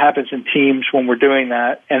happens, so it happens in teams when we're doing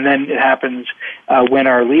that. And then it happens when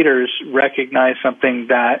our leaders recognize something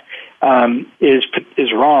that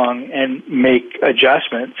is wrong and make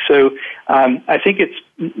adjustments. So I think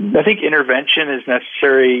intervention is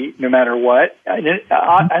necessary no matter what. I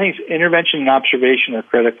think intervention and observation are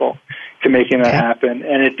critical to making that happen,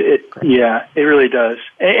 and it really does.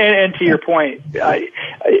 And to your point,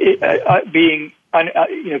 being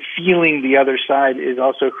feeling the other side is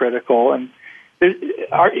also critical, and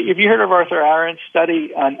have you heard of Arthur Aaron's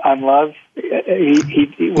study on love?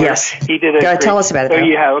 Yes. He did a tell us about it. Oh,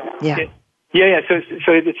 you have? Yeah.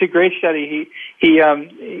 So it's a great study. He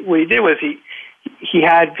what he did was he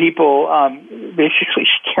had people basically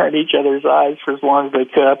stare at each other's eyes for as long as they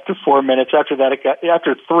could, up to 4 minutes. After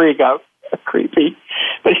 3, it got creepy.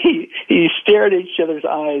 But he stared at each other's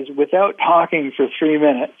eyes without talking for 3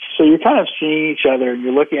 minutes. So you're kind of seeing each other and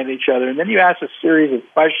you're looking at each other, and then you ask a series of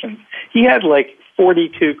questions. He had like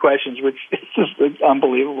 42 questions, which is just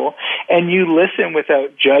unbelievable. And you listen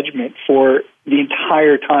without judgment for the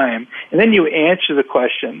entire time, and then you answer the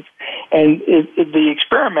questions. And the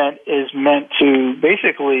experiment is meant to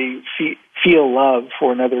basically feel love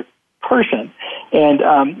for another person. And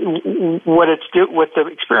what the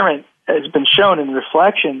experiment has been shown in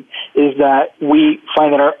reflection is that we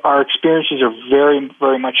find that our experiences are very,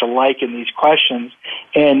 very much alike in these questions.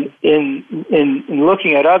 And in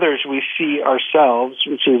looking at others, we see ourselves,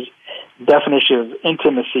 which is definition of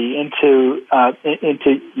intimacy, into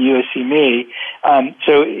you I see me. And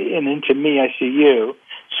into me I see you.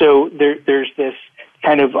 So there's this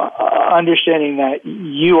kind of understanding that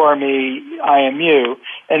you are me, I am you.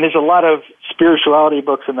 And there's a lot of spirituality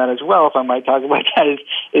books on that as well, if I might talk about that,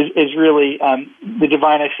 is really the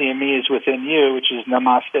divine I see in me is within you, which is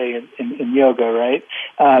namaste in yoga, right?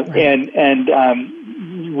 And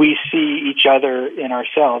we see each other in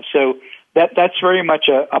ourselves. So that's very much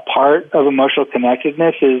a part of emotional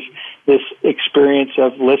connectedness, is this experience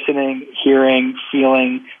of listening, hearing,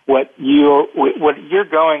 feeling what you're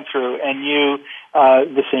going through, and you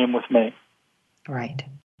the same with me. Right.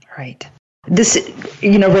 This,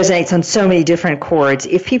 resonates on so many different chords.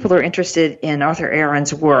 If people are interested in Arthur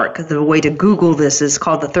Aaron's work, the way to Google this is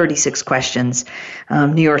called the 36 Questions.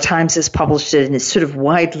 New York Times has published it, and it's sort of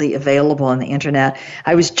widely available on the internet.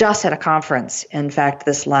 I was just at a conference, in fact,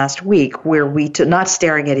 this last week, where we took, not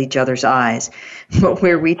staring at each other's eyes, but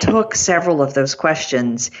where we took several of those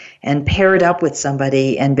questions and paired up with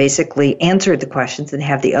somebody and basically answered the questions and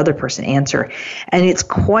have the other person answer. And it's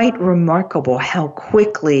quite remarkable how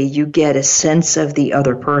quickly you get a sense of the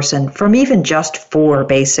other person from even just 4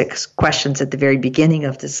 basic questions at the very beginning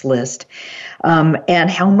of this list, and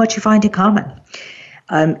how much you find in common.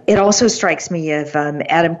 It also strikes me of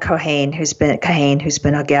Adam Cohane, who's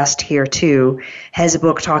been a guest here too, has a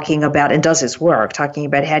book talking about, and does his work, talking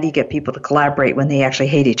about how do you get people to collaborate when they actually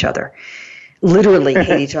hate each other, literally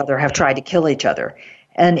hate each other, have tried to kill each other.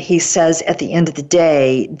 And he says at the end of the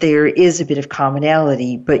day, there is a bit of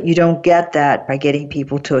commonality, but you don't get that by getting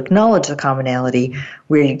people to acknowledge the commonality.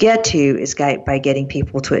 Where you get to is by getting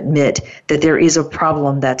people to admit that there is a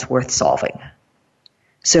problem that's worth solving.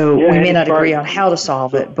 So we may not agree on how to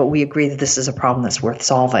solve it, but we agree that this is a problem that's worth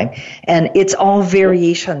solving. And it's all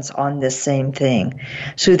variations on this same thing.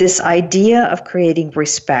 So this idea of creating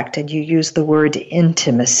respect, and you use the word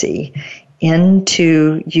intimacy,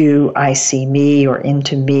 into you I see me, or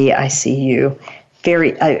into me I see you.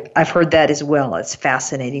 I've heard that as well. It's a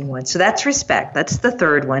fascinating one. So that's respect. That's the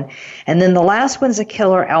third one. And then the last one is a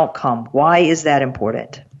killer outcome. Why is that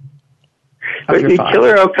important? The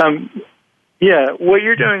killer outcome, what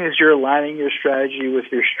you're doing is you're aligning your strategy with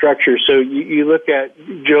your structure. So you look at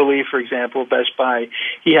Joe Lee, for example, Best Buy.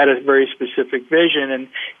 He had a very specific vision,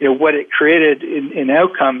 and what it created in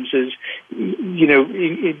outcomes is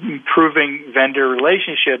improving vendor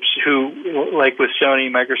relationships. Who, like with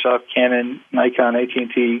Sony, Microsoft, Canon, Nikon,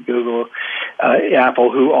 AT&T, Google,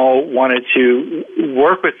 Apple, who all wanted to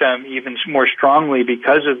work with them even more strongly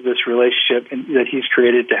because of this relationship that he's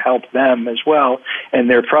created to help them as well and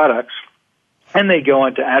their products. And they go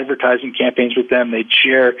into advertising campaigns with them. They'd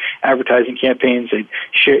share advertising campaigns. They'd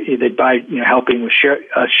buy, helping with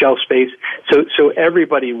shelf space. So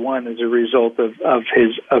everybody won as a result of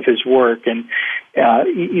his work. And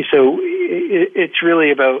so it's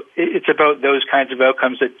really about those kinds of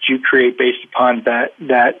outcomes that you create based upon that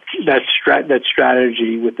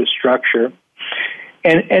strategy with the structure.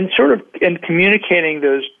 And communicating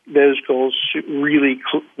those goals really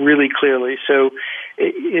clearly. So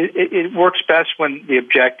it works best when the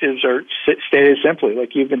objectives are stated simply,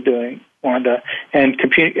 like you've been doing, Wanda, and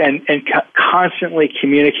constantly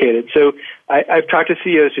communicated. So I've talked to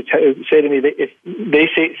CEOs who say to me that if they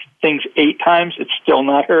say things 8 times, it's still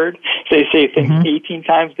not heard. If they say things 18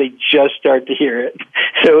 times, they just start to hear it.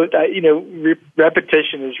 So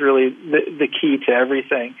repetition is really the key to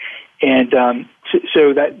everything. And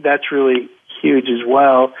so that's really huge as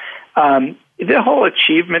well. The whole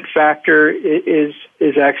achievement factor is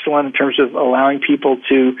excellent in terms of allowing people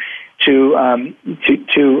to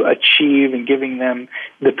to achieve and giving them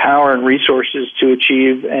the power and resources to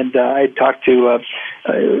achieve. And I talked to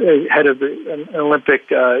head of an Olympic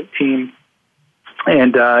team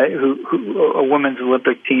and a women's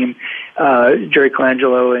Olympic team, Jerry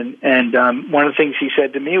Colangelo, and one of the things he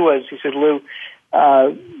said to me was, he said, Lou,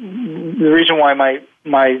 the reason why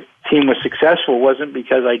my team was successful wasn't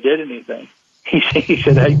because I did anything. He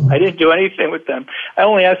said, I didn't do anything with them. I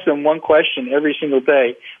only asked them one question every single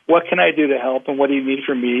day. What can I do to help, and what do you need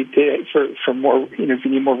from me for more, if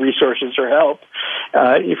you need more resources or help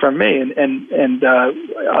from me? And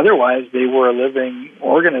otherwise, they were a living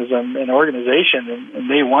organism, an organization, and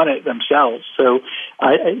they want it themselves. So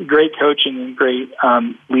great coaching and great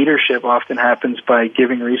leadership often happens by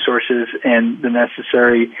giving resources and the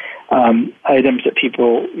necessary items that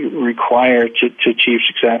people require to achieve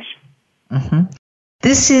success. Mm-hmm.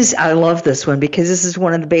 I love this one because this is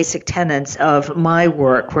one of the basic tenets of my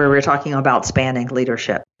work where we're talking about spanning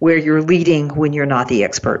leadership, where you're leading when you're not the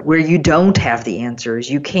expert, where you don't have the answers.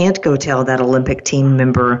 You can't go tell that Olympic team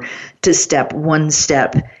member to step one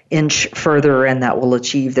inch further and that will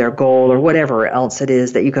achieve their goal or whatever else it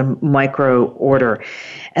is that you can micro order.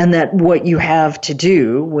 And that what you have to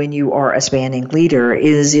do when you are a spanning leader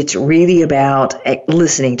is it's really about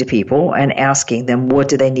listening to people and asking them what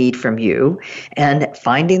do they need from you and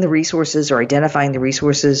finding the resources or identifying the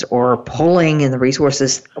resources or pulling in the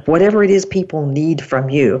resources, whatever it is people need from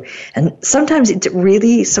you. And sometimes it's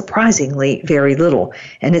really surprisingly very little.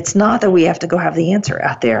 And it's not that we have to go have the answer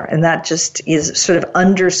out there. And that just sort of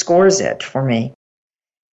underscores it for me.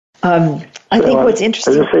 I think what's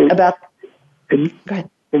interesting about... Go ahead.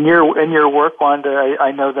 In your work, Wanda,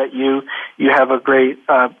 I know that you have a great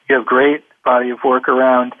body of work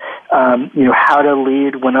around how to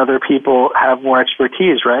lead when other people have more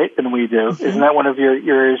expertise, right, than we do. Mm-hmm. Isn't that one of your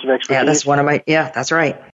areas of expertise? Yeah, that's one of my. Yeah, that's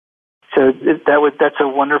right. So that's a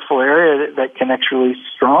wonderful area that connects really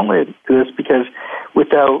strongly to this because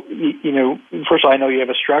without, first of all, I know you have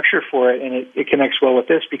a structure for it and it connects well with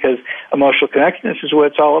this because emotional connectedness is what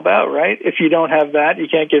it's all about, right? If you don't have that, you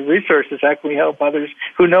can't give resources. How can we help others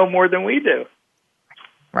who know more than we do?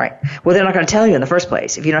 Right. Well, they're not going to tell you in the first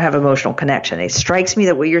place if you don't have emotional connection. It strikes me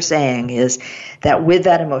that what you're saying is that with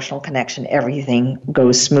that emotional connection, everything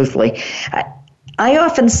goes smoothly. I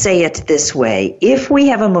often say it this way. If we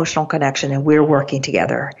have emotional connection and we're working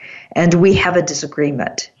together and we have a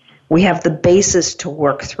disagreement, we have the basis to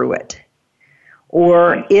work through it.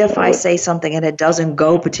 Or if I say something and it doesn't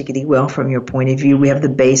go particularly well from your point of view, we have the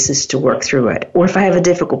basis to work through it. Or if I have a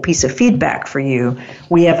difficult piece of feedback for you,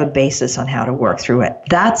 we have a basis on how to work through it.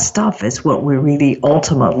 That stuff is what we really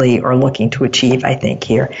ultimately are looking to achieve, I think,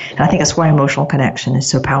 here. And I think that's why emotional connection is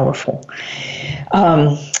so powerful.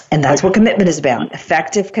 And that's what commitment is about.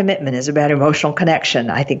 Effective commitment is about emotional connection.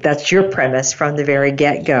 I think that's your premise from the very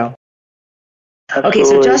get-go. Absolutely. Okay,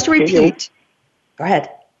 so just to repeat. Go ahead.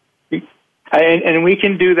 And we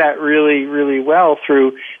can do that really, really well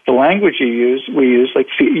through the language we use, like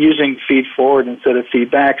using feed forward instead of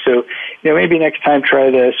feedback. So, maybe next time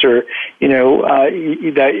try this, or, and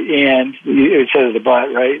it says the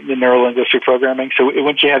but, right? The neuro-linguistic programming. So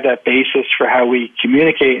once you have that basis for how we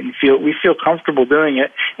communicate and we feel comfortable doing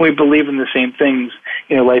it, and we believe in the same things,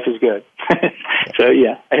 life is good. So,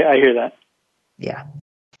 yeah, I hear that. Yeah.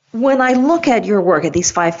 When I look at your work at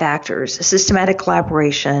these 5 factors, systematic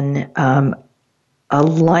collaboration,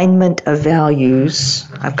 alignment of values,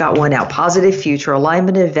 I've got one out, positive future,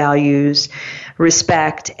 alignment of values,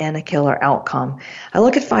 respect, and a killer outcome. I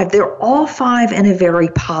look at 5. They're all 5 in a very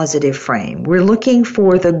positive frame. We're looking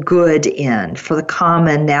for the good in, for the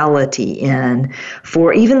commonality in,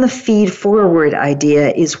 for even the feed forward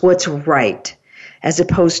idea is what's right as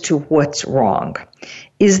opposed to what's wrong.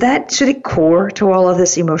 Is that sort of core to all of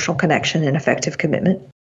this emotional connection and effective commitment?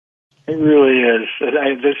 It really is.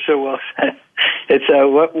 That's so well said. It's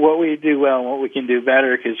what we do well and what we can do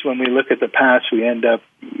better, because when we look at the past, we end up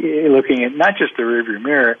looking at not just the rearview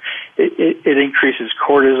mirror. It increases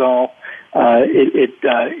cortisol.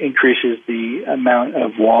 It increases the amount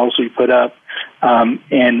of walls we put up,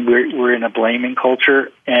 and we're in a blaming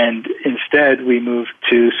culture. And instead, we move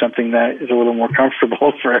to something that is a little more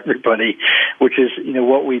comfortable for everybody, which is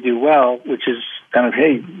what we do well, which is kind of,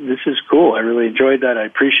 hey, this is cool. I really enjoyed that. I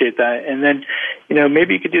appreciate that. And then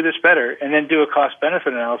maybe you could do this better, and then do a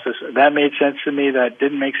cost-benefit analysis. That made sense to me. That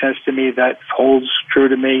didn't make sense to me. That holds true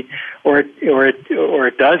to me, or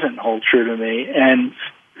it doesn't hold true to me, and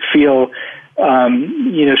feel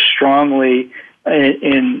strongly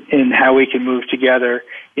in how we can move together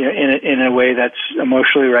in a way that's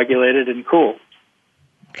emotionally regulated and cool.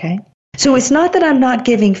 Okay. So it's not that I'm not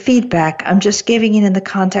giving feedback, I'm just giving it in the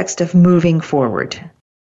context of moving forward.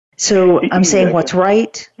 So I'm saying what's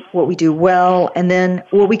right, what we do well, and then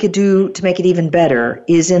what we could do to make it even better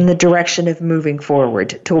is in the direction of moving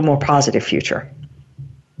forward to a more positive future.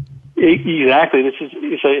 Exactly. This is,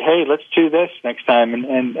 you say, hey, let's do this next time,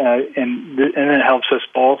 and it helps us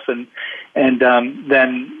both, and then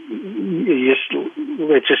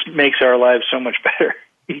it just makes our lives so much better.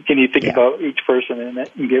 Can you think about each person in it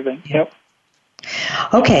and giving? Yep.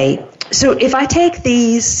 Okay, so if I take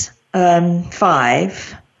these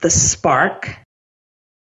 5, the spark,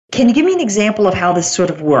 can you give me an example of how this sort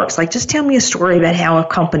of works? Like, just tell me a story about how a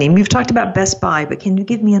company, we've talked about Best Buy, but can you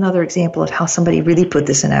give me another example of how somebody really put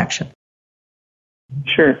this in action?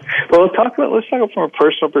 Sure. Well, let's talk from a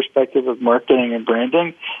personal perspective of marketing and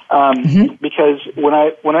branding, because when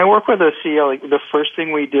I work with a CEO, like, the first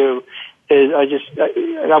thing we do is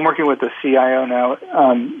I'm working with the CIO now.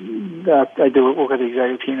 I do work with the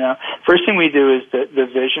executive team now. First thing we do is the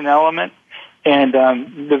vision element. And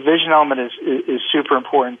the vision element is super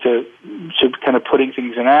important to kind of putting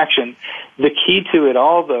things in action. The key to it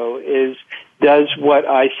all, though, is, does what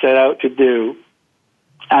I set out to do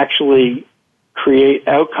actually create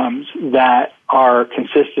outcomes that are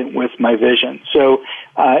consistent with my vision? So,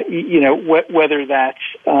 whether that's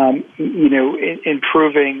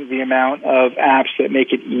improving the amount of apps that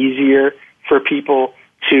make it easier for people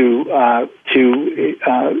to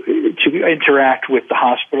interact with the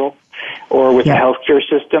hospital or with the healthcare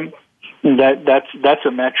system, that's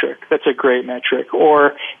a metric. That's a great metric.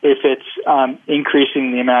 Or if it's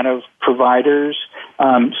increasing the amount of providers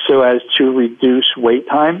so as to reduce wait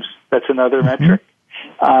times, that's another metric.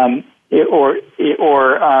 Or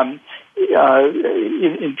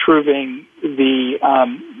improving the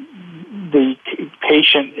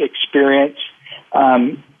patient experience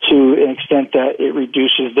to an extent that it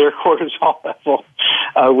reduces their cortisol level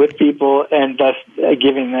with people, and thus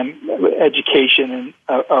giving them education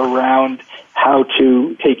around how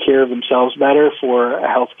to take care of themselves better for a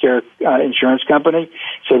healthcare insurance company,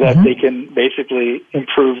 so that they can basically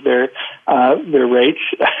improve their rates,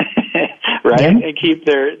 right, and keep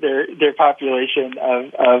their population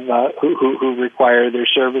of who require their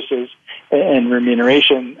services and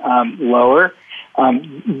remuneration lower.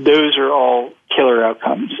 Those are all killer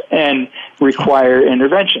outcomes and require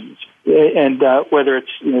interventions. And whether it's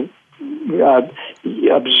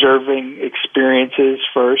observing experiences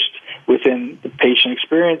first within the patient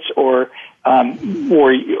experience, or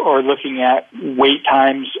looking at wait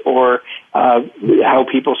times, or how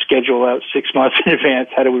people schedule out 6 months in advance.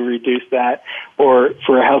 How do we reduce that? Or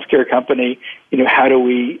for a healthcare company, how do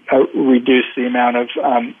we reduce the amount of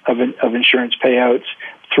insurance payouts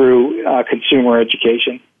through consumer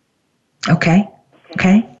education? Okay.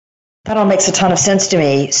 That all makes a ton of sense to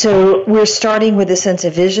me. So we're starting with a sense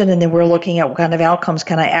of vision, and then we're looking at what kind of outcomes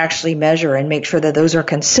can I actually measure and make sure that those are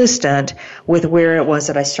consistent with where it was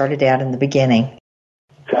that I started out in the beginning.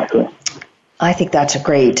 Exactly. I think that's a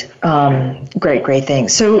great thing.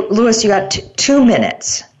 So, Louis, you got 2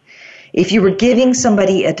 minutes. If you were giving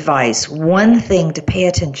somebody advice, one thing to pay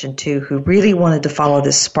attention to who really wanted to follow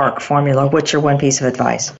this SPARK formula, what's your one piece of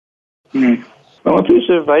advice? Well, one piece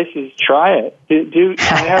of advice is try it.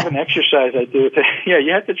 I have an exercise I do.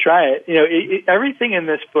 You have to try it. Everything in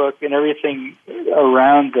this book and everything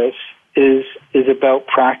around this is about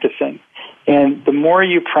practicing. And the more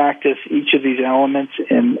you practice each of these elements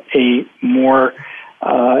in a more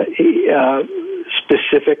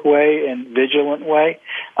specific way and vigilant way,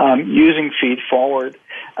 using feed forward,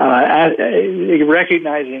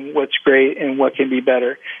 recognizing what's great and what can be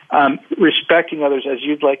better, respecting others as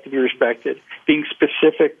you'd like to be respected, being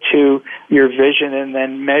specific to your vision, and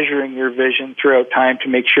then measuring your vision throughout time to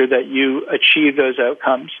make sure that you achieve those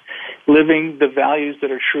outcomes, living the values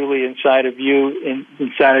that are truly inside of you,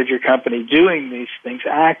 inside of your company, doing these things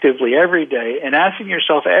actively every day, and asking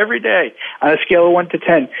yourself every day on a scale of 1 to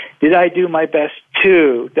 10, did I do my best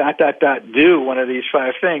to ... do one of these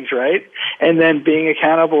 5 things, right? And then being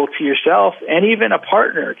accountable to yourself and even a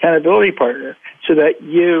partner, accountability partner, so that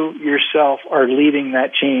you yourself are leading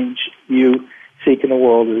that change you seek in the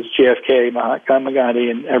world, as JFK, Mahatma Gandhi,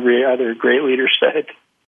 and every other great leader said.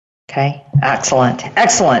 Okay, excellent.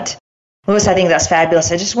 Louis, I think that's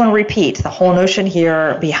fabulous. I just want to repeat, the whole notion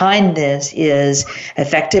here behind this is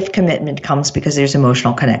effective commitment comes because there's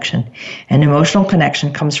emotional connection. And emotional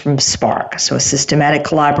connection comes from SPARK. So a systematic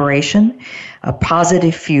collaboration, a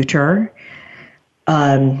positive future,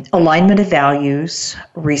 alignment of values,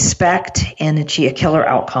 respect, and achieve a killer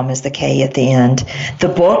outcome is the K at the end. The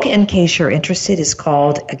book, in case you're interested, is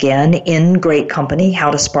called, again, In Great Company,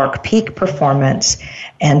 How to Spark Peak Performance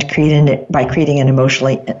and by creating an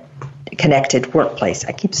emotionally connected workplace.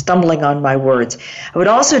 I keep stumbling on my words. I would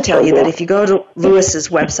also tell you that if you go to Lewis's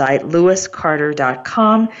website,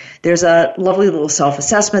 lewiscarter.com, there's a lovely little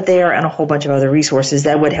self-assessment there and a whole bunch of other resources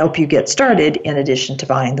that would help you get started in addition to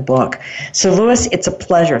buying the book. So, Lewis, it's a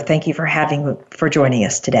pleasure. Thank you for joining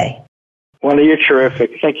us today. Well, you're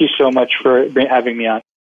terrific. Thank you so much for having me on.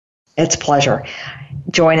 It's a pleasure.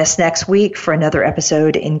 Join us next week for another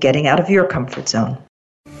episode in Getting Out of Your Comfort Zone.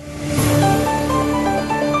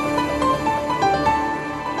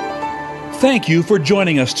 Thank you for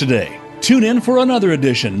joining us today. Tune in for another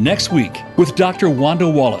edition next week with Dr. Wanda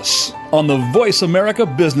Wallace on the Voice America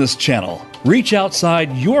Business Channel. Reach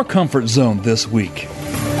outside your comfort zone this week.